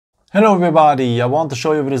Hello everybody, I want to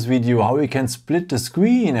show you with this video how you can split the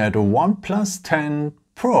screen at a OnePlus 10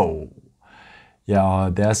 Pro. Yeah,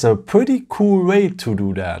 there's a pretty cool way to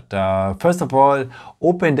do that. First of all,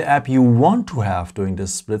 open the app you want to have during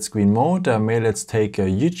this split screen mode. Let's take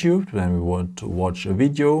YouTube when we want to watch a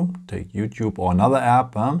video. Take YouTube or another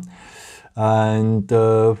app.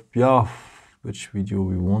 Yeah, which video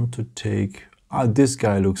we want to take. This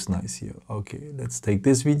guy looks nice here. Okay, let's take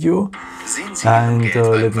this video and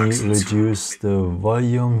let me reduce the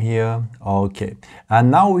volume here. Okay, and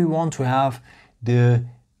now we want to have the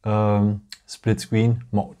split screen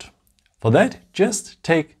mode. For that, just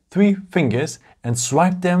take 3 fingers and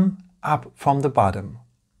swipe them up from the bottom.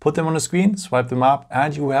 Put them on the screen, swipe them up,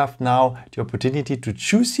 and you have now the opportunity to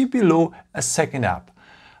choose here below a second app.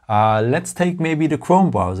 Let's take maybe the Chrome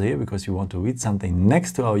browser here because you want to read something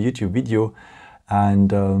next to our YouTube video.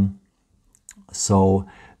 And so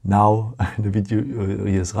now the video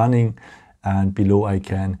is running, and below I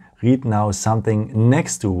can read now something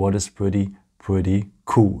next to what is pretty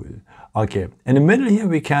cool. Okay, in the middle here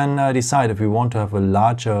we can decide if we want to have a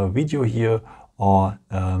larger video here, or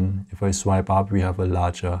if I swipe up we have a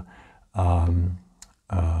larger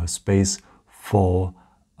space for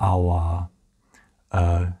our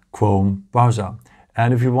Chrome browser.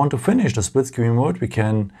 And if you want to finish the split screen mode, we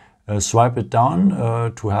can swipe it down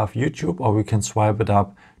to have YouTube, or we can swipe it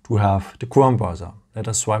up to have the Chrome browser. Let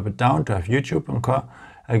us swipe it down to have YouTube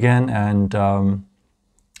again, and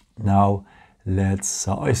now let's,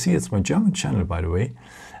 I see it's my German channel by the way,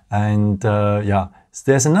 and yeah,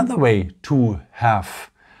 there's another way to have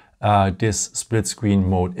this split screen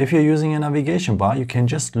mode. If you're using a navigation bar, you can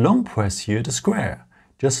just long press here the square.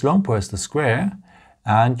 Just long press the square,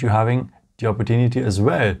 and you're having the opportunity as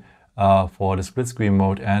well for the split screen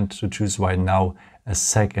mode, and to choose right now a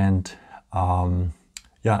second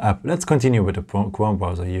app. Let's continue with the Chrome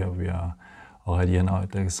browser here. We are already in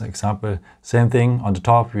this example. Same thing, on the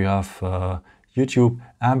top we have YouTube,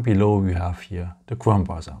 and below we have here the Chrome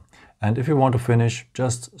browser. And if you want to finish,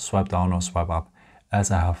 just swipe down or swipe up, as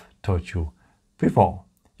I have told you before.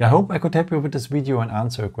 Yeah, I hope I could help you with this video and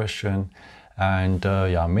answer a question. And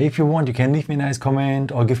yeah, if you want, you can leave me a nice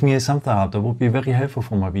comment or give me a thumbs up. That would be very helpful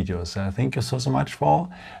for my videos. Thank you so much for.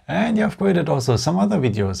 And yeah, I've created also some other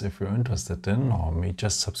videos if you're interested in, or maybe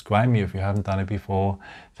just subscribe me if you haven't done it before.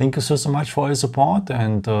 Thank you so much for your support,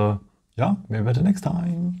 and yeah, maybe the next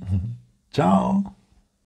time. Ciao.